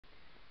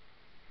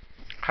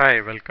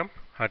Hi, welcome.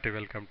 Hearty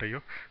welcome to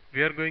you.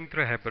 We are going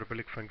through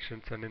hyperbolic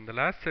functions, and in the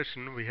last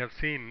session we have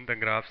seen the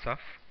graphs of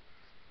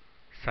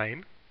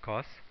sine,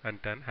 cos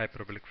and tan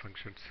hyperbolic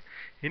functions.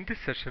 In this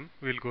session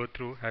we will go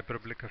through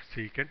hyperbolic of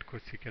secant,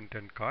 cosecant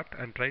and cot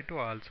and try to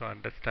also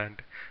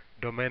understand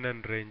domain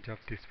and range of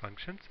these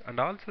functions and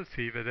also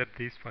see whether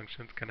these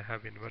functions can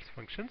have inverse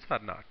functions or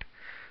not.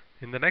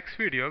 In the next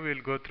video, we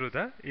will go through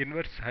the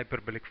inverse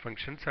hyperbolic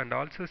functions and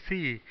also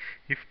see,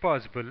 if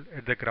possible,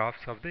 the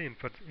graphs of the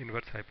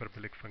inverse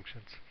hyperbolic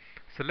functions.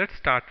 So let's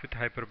start with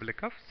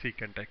hyperbolic of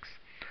secant x.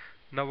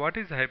 Now what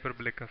is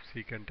hyperbolic of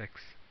secant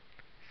x?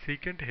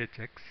 Secant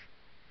hx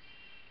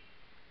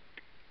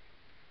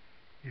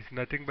is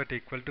nothing but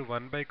equal to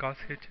 1 by cos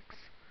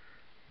hx,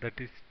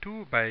 that is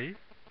 2 by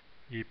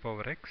e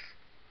power x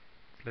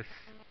plus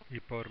e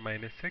power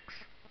minus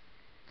x.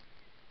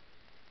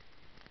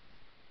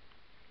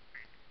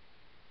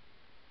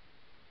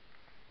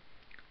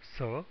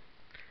 So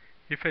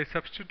if I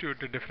substitute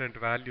the different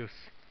values,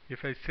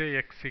 if I say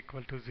x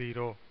equal to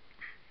 0,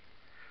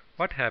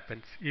 what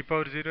happens? E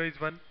power 0 is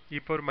 1, e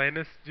power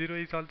minus 0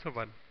 is also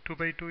 1, 2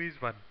 by 2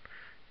 is 1.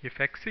 If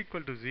x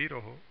equal to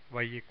 0,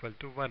 y equal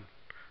to 1.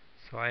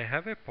 So I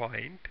have a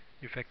point,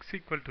 if x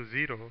equal to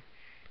 0,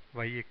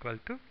 y equal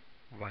to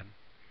 1.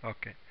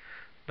 Okay.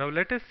 Now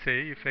let us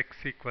say if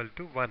x equal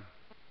to 1.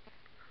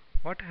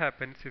 What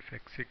happens if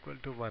x equal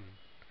to 1?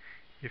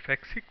 If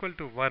x equal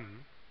to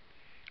 1,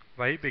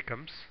 y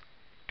becomes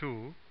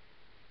 2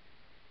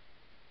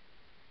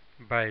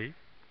 by,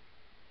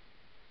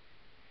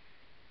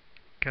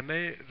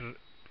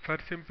 for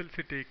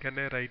simplicity, can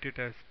I write it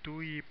as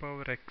 2 e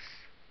power x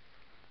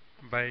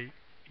by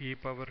e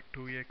power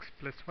 2x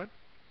plus 1?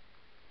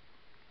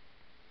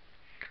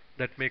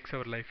 That makes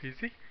our life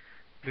easy.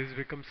 This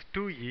becomes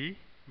 2e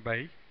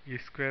by e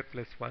square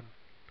plus 1.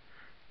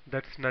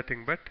 That's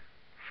nothing but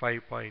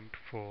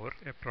 5.4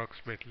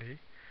 approximately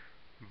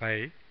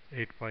by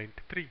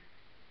 8.3.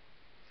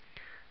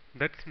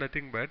 That's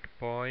nothing but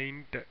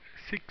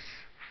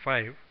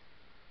 0.65,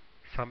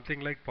 something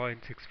like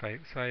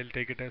 0.65. So I'll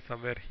take it as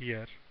somewhere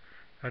here.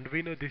 And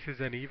we know this is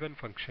an even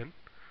function.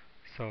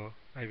 So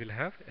I will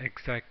have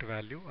exact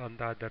value on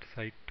the other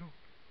side too.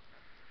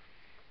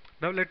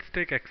 Now let's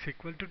take x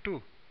equal to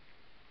 2.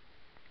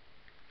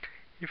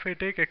 If I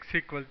take x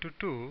equal to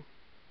 2,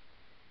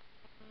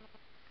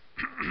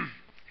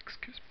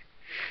 excuse me.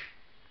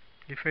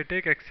 If I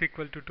take x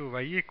equal to 2,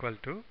 y equal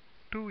to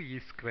 2e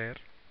square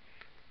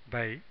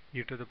by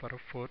e to the power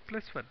of 4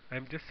 plus 1. I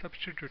am just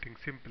substituting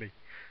simply.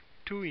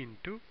 2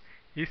 into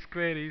e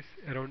square is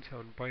around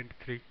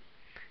 7.3.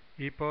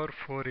 E power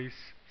 4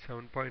 is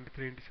 7.3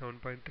 into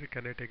 7.3.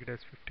 Can I take it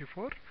as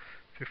 54?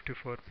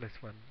 54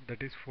 plus 1.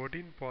 That is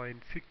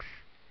 14.6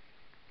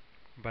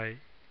 by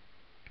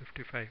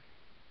 55.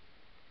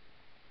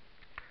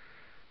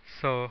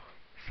 So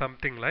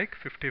something like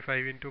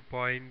 55 into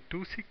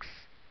 0.26,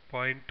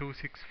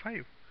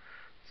 0.265.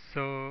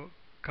 So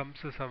comes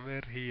to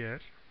somewhere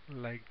here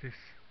like this.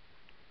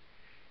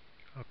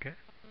 Okay.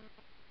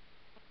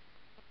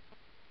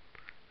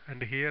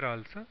 And here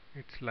also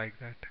it's like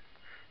that.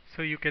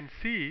 So you can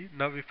see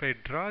now if I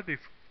draw this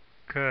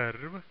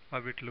curve,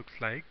 how it looks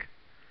like.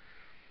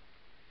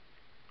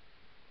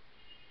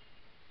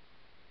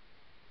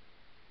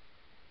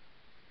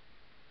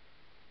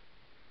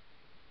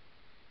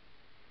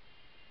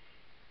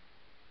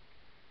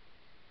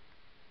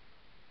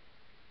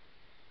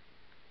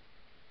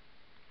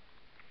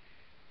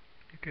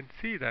 You can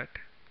see that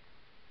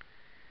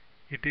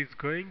it is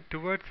going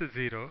towards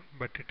 0,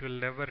 but it will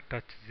never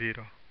touch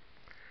 0.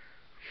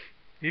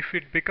 If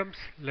it becomes,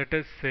 let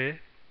us say,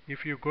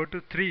 if you go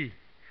to 3,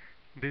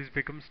 this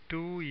becomes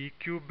 2e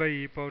cube by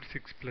e power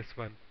 6 plus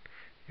 1.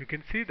 You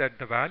can see that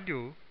the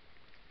value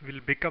will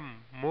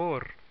become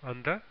more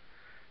on the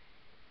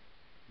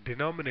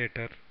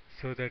denominator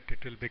so that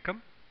it will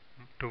become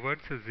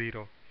towards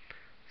 0.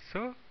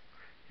 So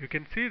you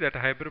can see that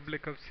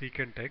hyperbolic of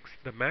secant x,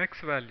 the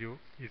max value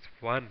is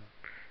 1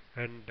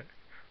 and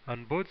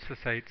on both the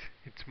sides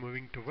it's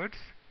moving towards.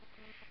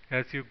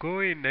 As you go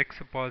in x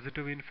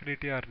positive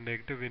infinity or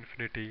negative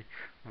infinity,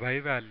 y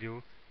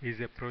value is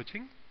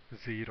approaching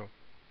 0.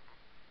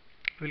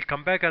 We'll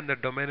come back on the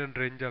domain and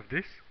range of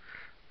this.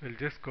 We'll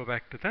just go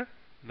back to the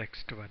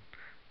next one.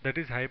 That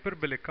is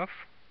hyperbolic of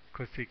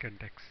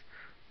cosecant x.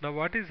 Now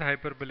what is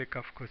hyperbolic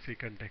of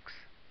cosecant x?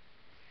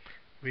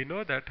 We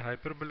know that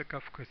hyperbolic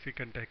of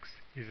cosecant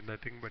x is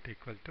nothing but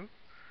equal to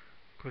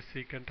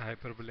cosecant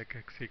hyperbolic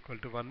x equal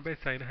to 1 by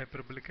sine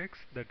hyperbolic x,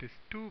 that is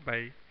 2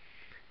 by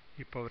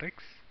e power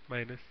x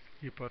minus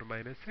e power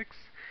minus x.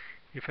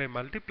 If I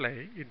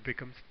multiply, it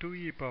becomes 2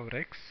 e power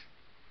x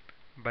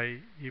by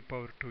e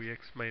power 2x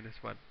minus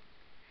 1.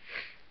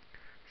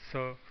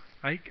 So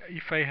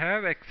if I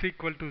have x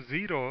equal to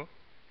 0,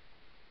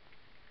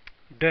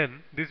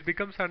 then this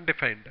becomes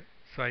undefined.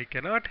 So I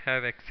cannot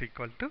have x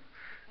equal to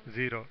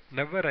 0.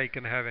 Never I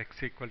can have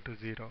x equal to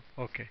 0.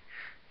 Okay.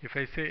 If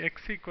I say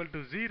x equal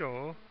to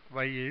 0,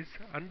 y is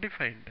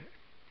undefined.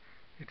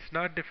 It's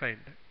not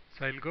defined.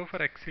 So I'll go for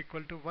x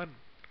equal to 1.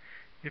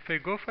 If I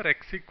go for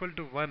x equal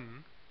to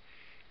 1,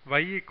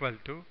 y equal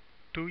to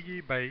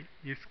 2e by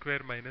e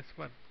square minus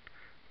 1.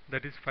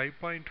 That is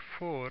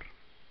 5.4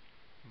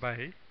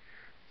 by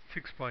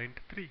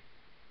 6.3.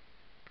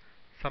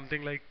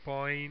 Something like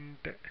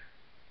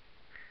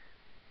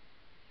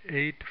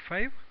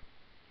 0.85.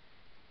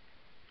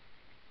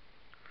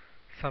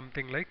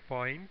 Something like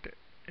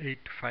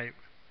 0.85.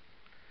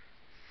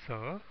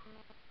 So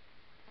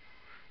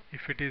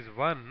if it is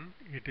 1,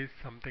 it is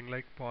something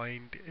like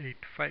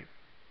 0.85.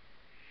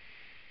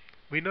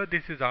 We know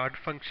this is odd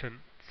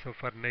function, so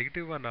for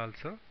negative 1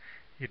 also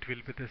it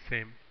will be the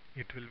same.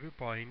 It will be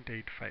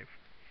 0.85.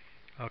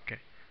 Okay,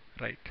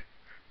 right.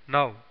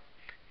 Now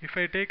if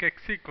I take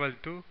x equal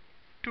to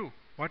 2,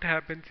 what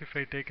happens if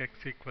I take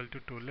x equal to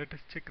 2? Let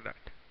us check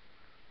that.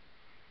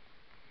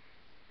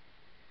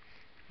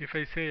 If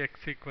I say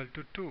x equal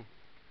to 2,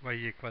 y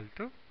equal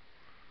to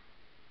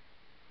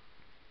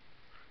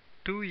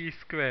 2e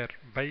square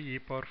by e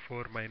power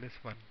 4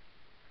 minus 1.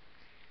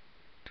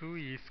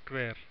 2e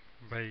square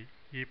by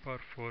e power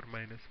 4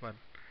 minus 1.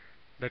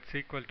 That's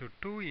equal to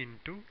 2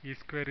 into e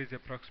square is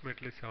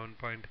approximately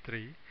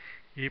 7.3.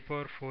 E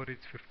power 4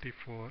 is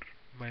 54.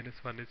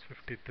 Minus 1 is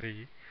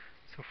 53.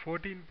 So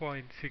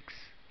 14.6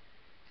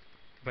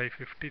 by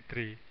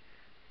 53.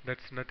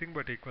 That's nothing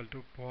but equal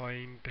to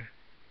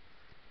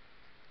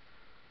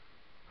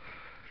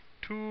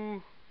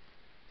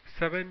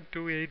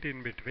 0.2728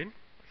 in between,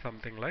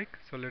 something like.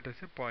 So let us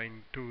say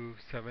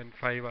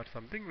 0.275 or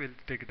something. We'll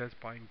take it as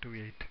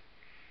 0.28.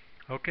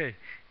 Okay,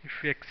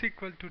 if x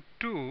equal to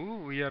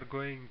 2, we are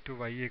going to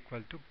y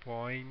equal to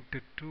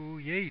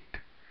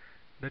 0.28.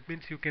 That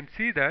means you can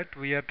see that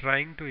we are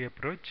trying to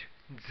approach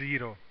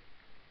 0.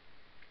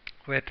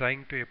 We are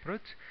trying to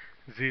approach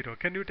 0.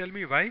 Can you tell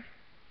me why?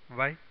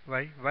 Why?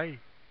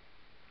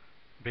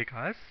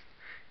 Because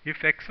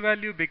if x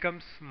value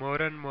becomes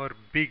more and more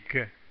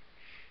big,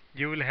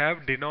 you will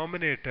have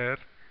denominator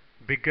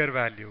bigger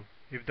value.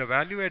 If the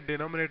value at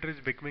denominator is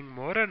becoming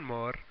more and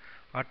more,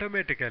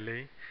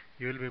 automatically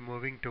you will be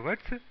moving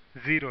towards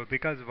 0,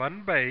 because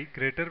 1 by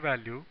greater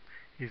value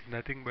is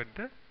nothing but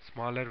the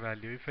smaller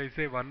value. If I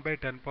say 1 by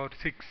 10 power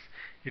 6,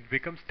 it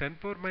becomes 10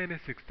 power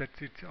minus 6.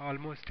 That's it's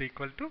almost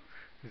equal to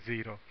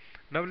 0.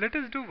 Now let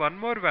us do one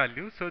more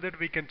value so that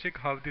we can check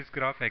how this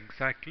graph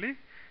exactly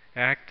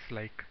acts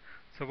like.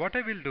 So what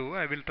I will do,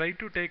 I will try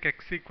to take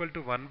x equal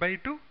to 1 by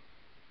 2.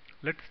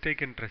 Let's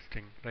take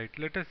interesting, right?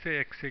 Let us say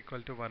x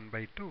equal to 1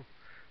 by 2.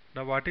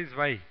 Now what is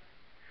y?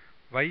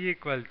 y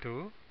equal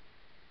to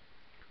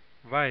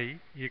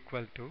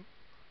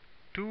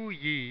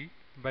 2e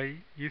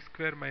by e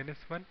square minus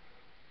 1.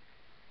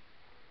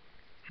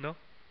 No?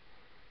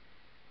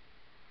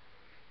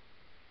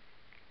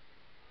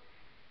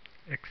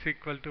 X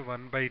equal to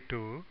 1 by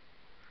 2.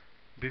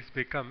 This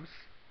becomes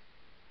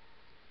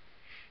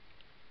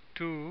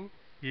 2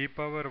 e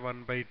power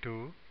 1 by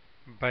 2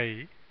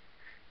 by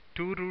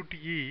 2 root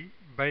e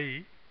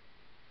by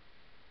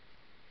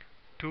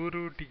 2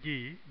 root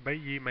e by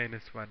e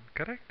minus 1.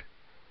 Correct?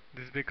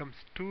 This becomes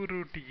 2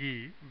 root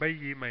e by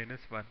e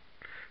minus 1.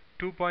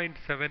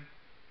 2.7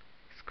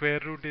 square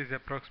root is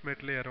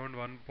approximately around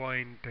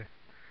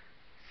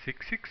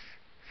 1.66,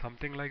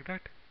 something like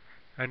that,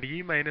 and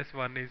e minus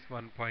 1 is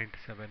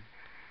 1.7.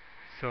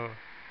 So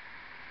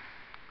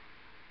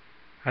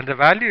and the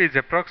value is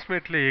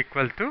approximately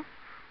equal to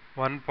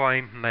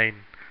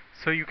 1.9.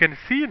 So you can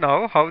see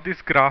now how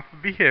this graph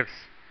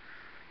behaves.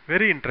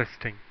 Very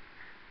interesting.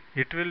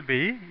 It will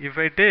be, if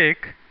I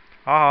take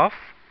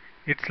half,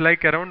 it's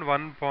like around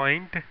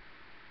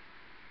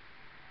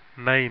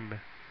 1.9.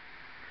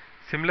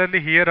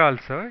 Similarly here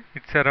also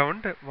it's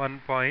around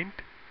 1.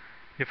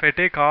 If I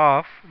take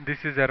half,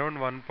 this is around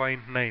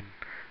 1.9.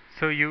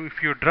 So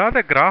if you draw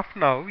the graph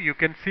now, you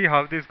can see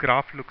how this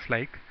graph looks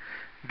like.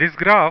 This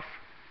graph,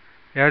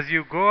 as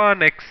you go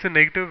on x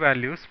negative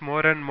values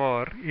more and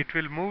more, it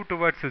will move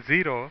towards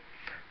 0,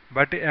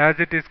 but as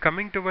it is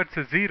coming towards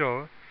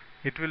 0,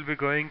 it will be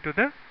going to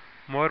the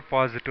more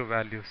positive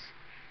values.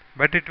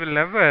 But it will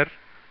never,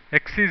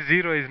 x is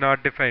 0 is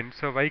not defined,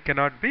 so y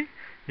cannot be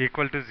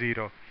equal to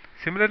 0.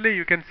 Similarly,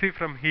 you can see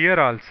from here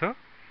also,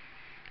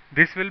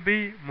 this will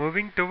be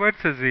moving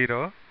towards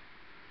 0,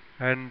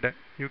 and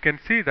you can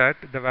see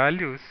that the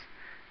values,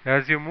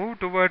 as you move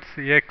towards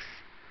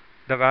x,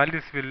 the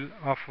values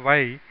of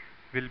y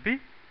will be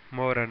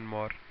more and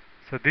more.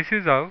 So this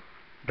is how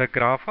the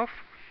graph of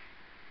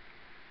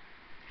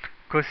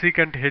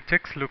cosecant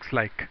hx looks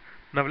like.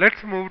 Now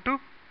let's move to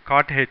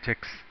cot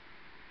hx.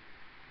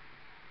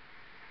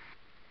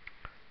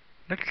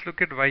 Let's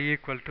look at y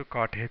equal to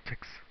cot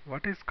hx.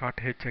 What is cot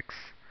hx?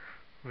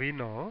 We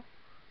know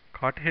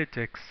cot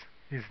hx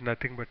is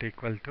nothing but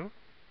equal to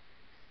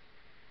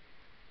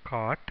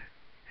cot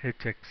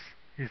hx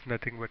is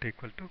nothing but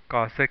equal to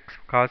cos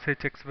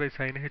hx by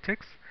sin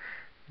hx,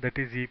 that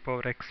is e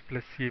power x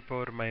plus e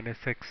power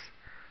minus x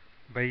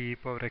by e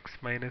power x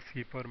minus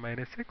e power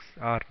minus x,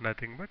 or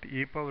nothing but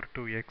e power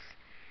 2x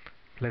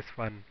plus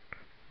 1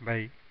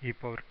 by e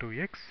power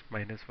 2x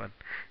minus 1.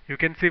 You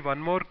can see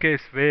one more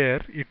case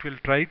where it will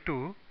try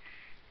to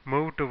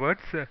move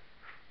towards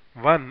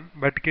 1,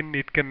 but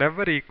it can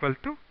never equal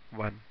to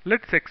 1.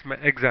 Let's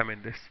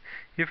examine this.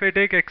 If I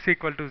take x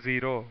equal to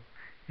 0,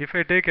 if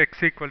I take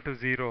x equal to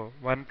 0,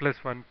 1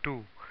 plus 1,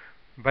 2,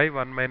 by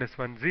 1 minus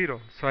 1,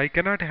 0. So I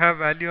cannot have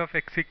value of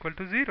x equal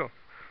to 0.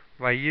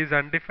 Y is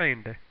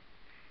undefined.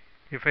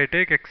 If I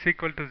take x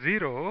equal to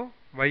 0,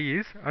 y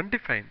is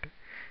undefined.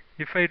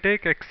 If I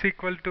take x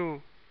equal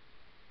to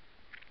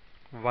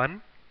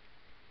 1,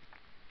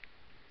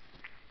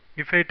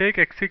 if I take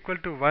x equal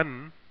to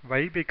 1,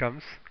 y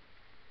becomes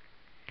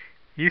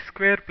e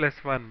square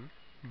plus 1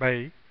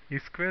 by e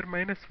square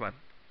minus 1.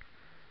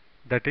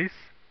 That is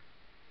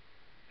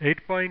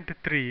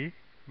 8.3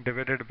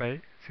 divided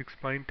by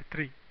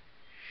 6.3.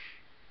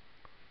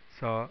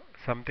 So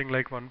something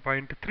like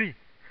 1.3.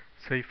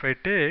 So if I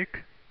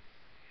take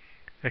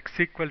x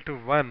equal to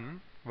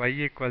 1, y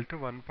equal to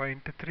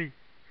 1.3.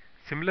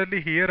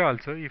 Similarly here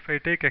also, if I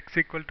take x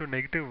equal to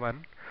negative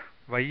 1,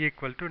 y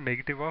equal to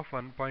negative of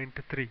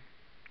 1.3.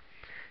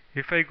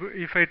 If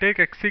I take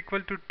x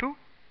equal to 2,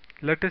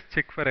 let us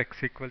check for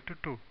x equal to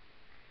 2.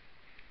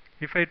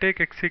 If I take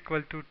x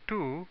equal to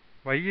 2,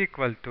 y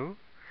equal to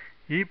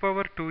e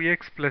power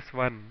 2x plus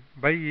 1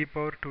 by e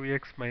power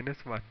 2x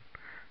minus 1.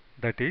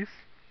 That is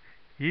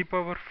e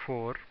power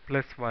 4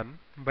 plus 1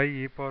 by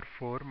e power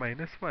 4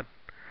 minus 1.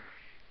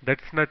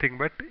 That's nothing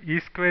but e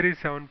square is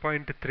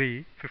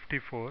 7.3,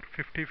 54,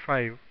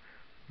 55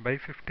 by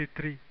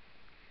 53.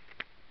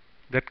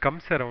 That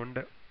comes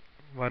around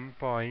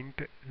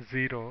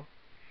 1.04,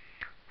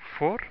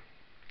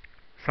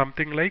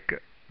 something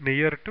like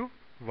near to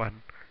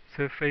 1.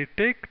 So if I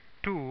take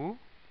 2,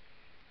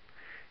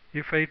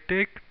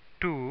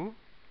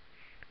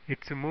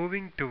 it's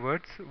moving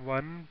towards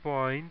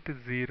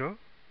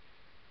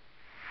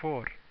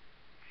 1.04.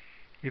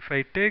 If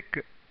I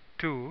take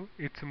 2,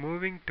 it's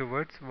moving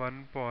towards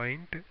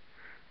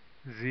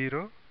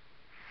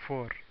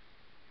 1.04.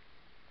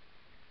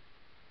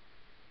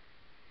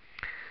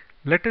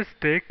 Let us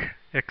take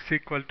x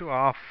equal to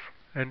half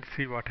and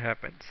see what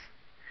happens.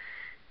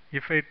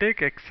 If I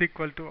take x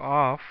equal to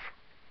half,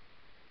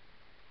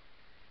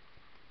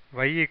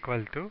 y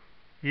equal to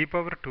e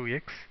power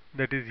 2x,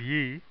 that is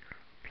e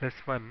plus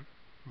 1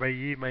 by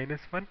e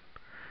minus 1,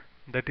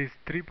 that is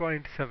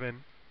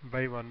 3.7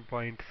 by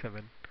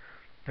 1.7.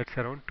 That's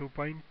around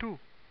 2.2.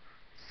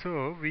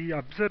 So we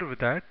observe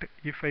that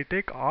if I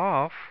take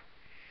half,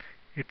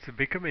 it's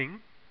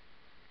becoming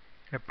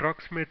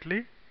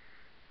approximately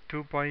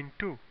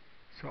 2.2.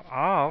 So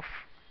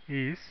half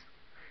is,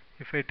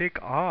 if I take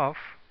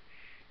half,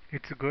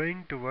 it's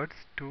going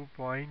towards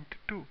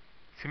 2.2.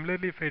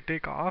 Similarly, if I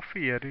take half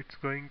here, it's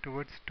going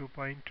towards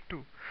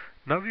 2.2.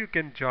 Now you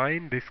can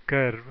join this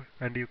curve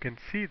and you can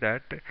see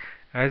that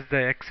as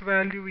the x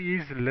value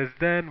is less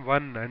than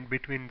 1 and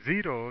between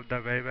 0,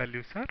 the y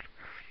values are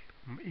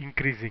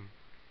increasing.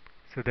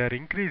 So they are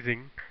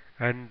increasing,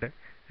 and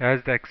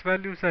as the x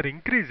values are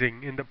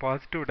increasing in the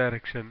positive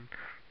direction,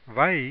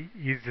 y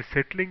is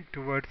settling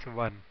towards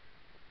 1,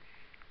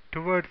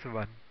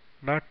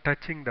 not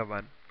touching the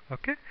 1.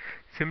 Okay.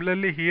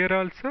 Similarly here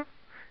also,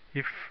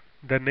 if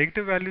the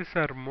negative values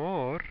are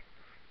more,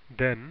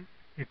 then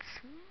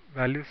its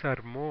values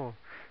are more,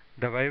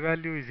 the y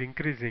value is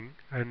increasing,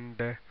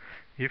 and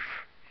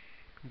if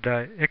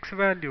the x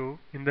value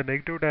in the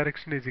negative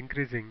direction is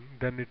increasing,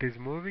 then it is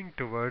moving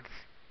towards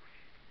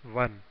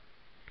 1.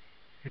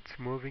 It's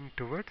moving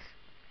towards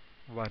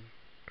 1.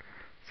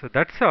 So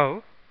that's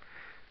how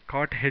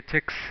cot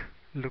hx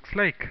looks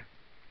like.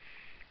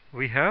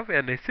 We have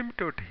an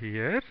asymptote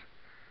here.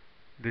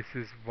 This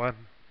is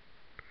 1.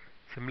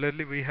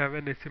 Similarly, we have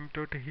an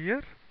asymptote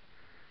here.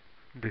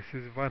 This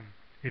is 1.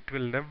 It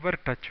will never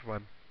touch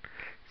 1.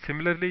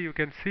 Similarly, you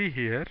can see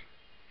here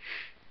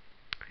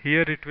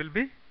it will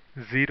be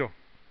 0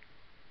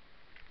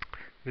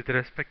 with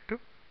respect to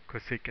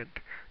cosecant.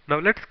 Now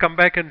let's come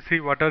back and see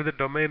what are the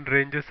domain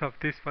ranges of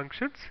these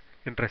functions.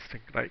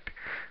 Interesting, right?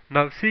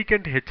 Now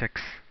secant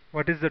hx.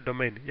 What is the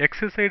domain? X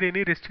side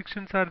any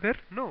restrictions are there?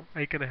 No,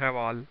 I can have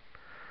all.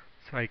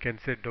 So I can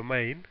say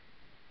domain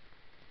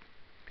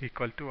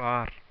equal to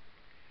R.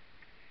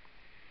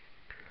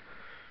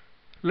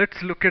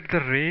 Let's look at the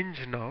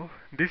range now.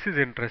 This is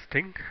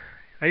interesting.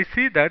 I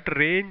see that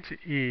range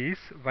is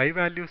y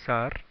values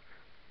are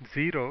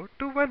 0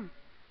 to 1.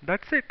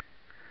 That's it.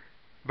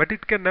 But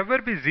it can never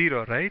be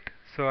 0, right?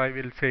 So I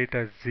will say it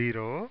as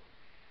 0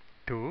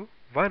 to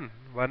 1.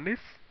 1 is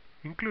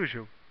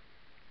inclusive.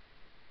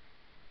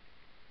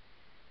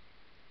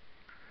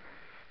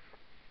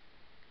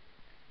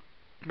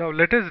 Now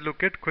let us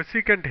look at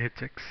cosecant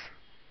hx.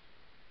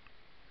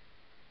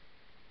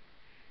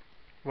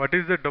 What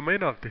is the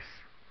domain of this?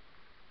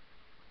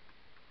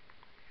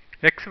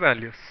 X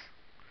values.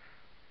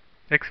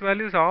 X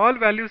values, all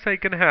values I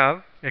can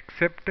have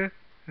except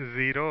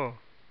 0.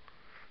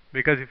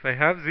 Because if I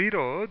have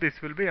 0,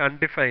 this will be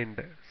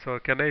undefined. So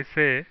can I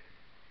say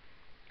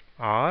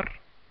R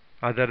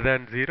other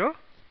than 0?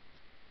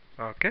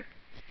 Okay.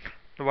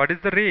 Now what is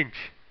the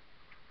range?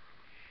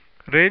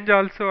 Range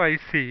also I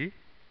see.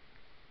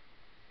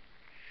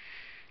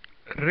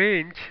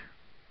 Range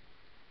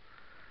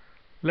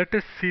Let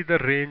us see the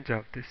range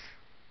of this.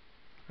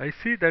 I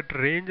see that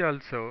range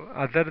also,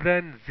 other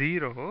than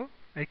 0,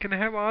 I can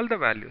have all the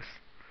values.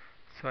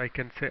 So I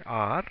can say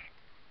R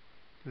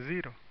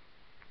 0,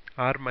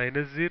 R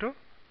minus 0,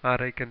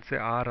 or I can say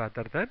R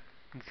other than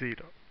 0.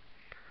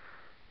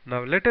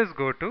 Now let us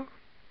go to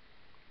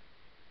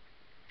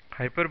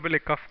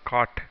hyperbolic of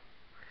cot.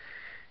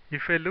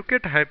 If I look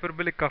at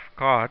hyperbolic of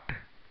cot,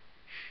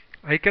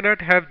 I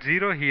cannot have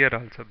 0 here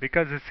also,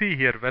 because see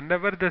here,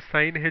 whenever the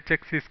sin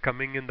hx is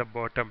coming in the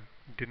bottom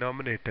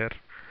denominator,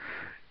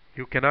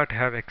 you cannot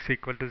have x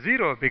equal to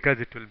 0 because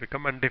it will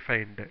become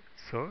undefined.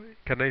 So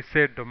can I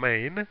say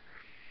domain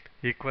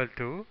equal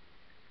to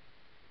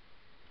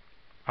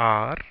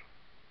R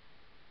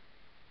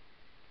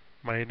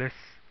minus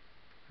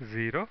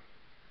 0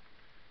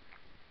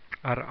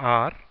 or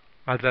R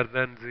other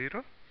than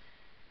 0?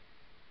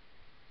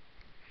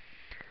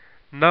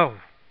 Now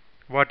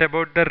what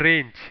about the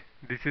range?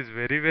 This is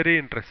very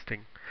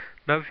interesting.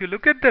 Now if you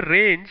look at the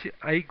range,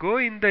 I go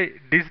in the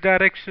this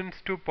directions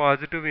to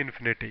positive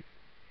infinity.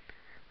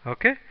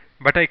 Okay,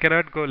 but I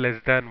cannot go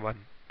less than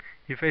 1.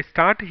 If I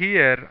start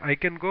here, I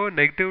can go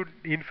negative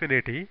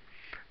infinity,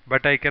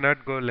 but I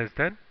cannot go less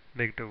than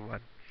negative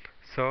 1.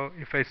 So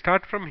if I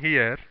start from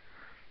here,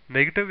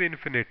 negative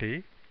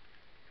infinity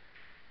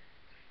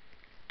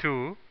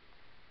to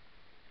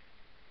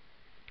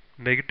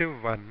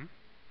negative 1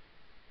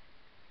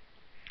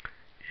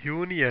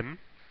 union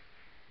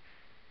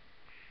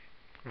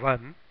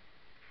 1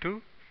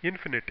 to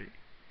infinity.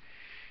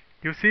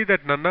 You see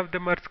that none of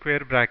them are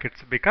square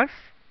brackets because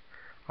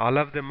all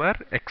of them are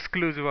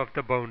exclusive of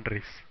the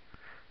boundaries.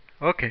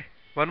 Okay,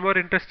 one more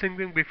interesting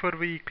thing before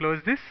we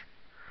close this.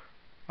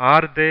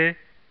 Can they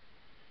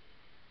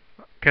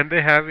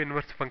have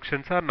inverse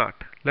functions or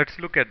not? Let's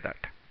look at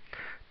that.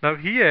 Now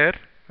here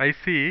I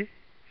see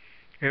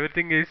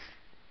everything is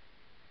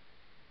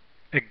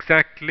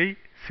exactly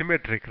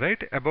symmetric,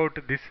 right,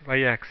 about this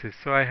y-axis.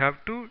 So I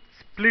have to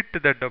split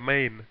the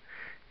domain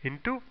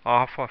into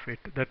half of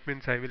it. That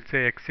means I will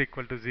say x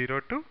equal to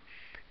 0 to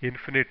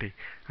infinity.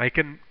 I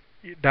can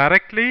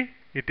directly,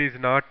 it is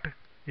not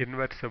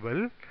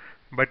inversible,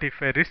 but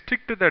if I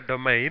restrict the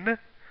domain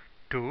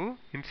to,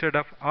 instead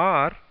of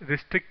R,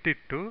 restrict it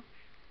to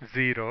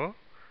 0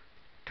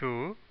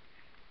 to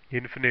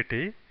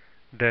infinity,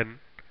 then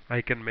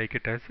I can make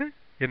it as a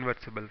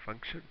inversible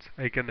functions.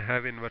 I can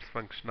have inverse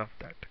function of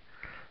that.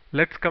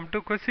 Let's come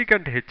to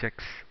cosecant hx.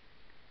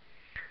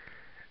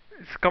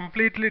 It's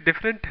completely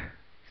different,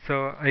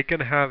 so I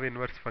can have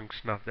inverse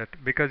function of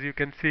that, because you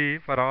can see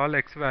for all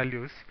x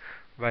values,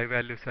 y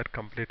values are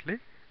completely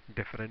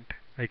different.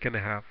 I can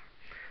have.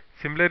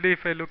 Similarly,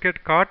 if I look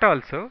at cot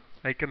also,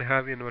 I can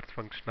have inverse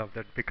function of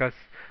that, because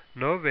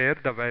nowhere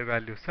the y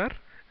values are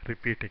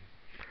repeating.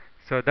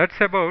 So that's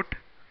about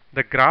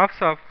the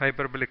graphs of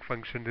hyperbolic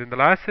functions. In the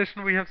last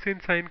session we have seen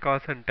sine,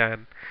 cos and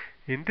tan.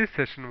 In this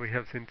session we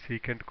have seen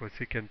secant,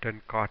 cosecant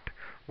and cot.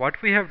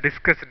 What we have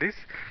discussed is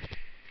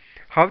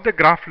how the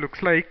graph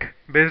looks like,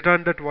 based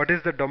on that what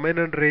is the domain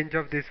and range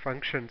of these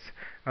functions,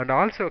 and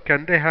also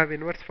can they have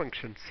inverse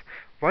functions.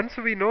 Once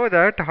we know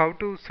that, how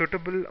to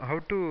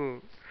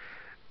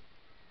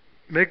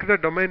make the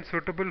domain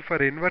suitable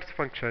for inverse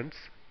functions,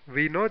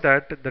 we know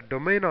that the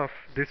domain of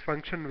this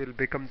function will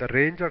become the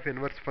range of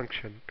inverse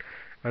function,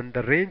 and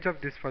the range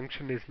of this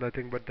function is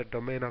nothing but the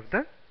domain of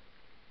the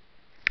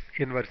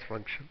inverse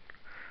function.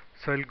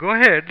 So I'll go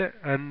ahead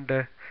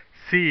and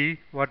see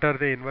what are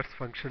the inverse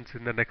functions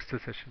in the next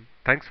session.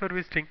 Thanks for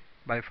visiting.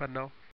 Bye for now.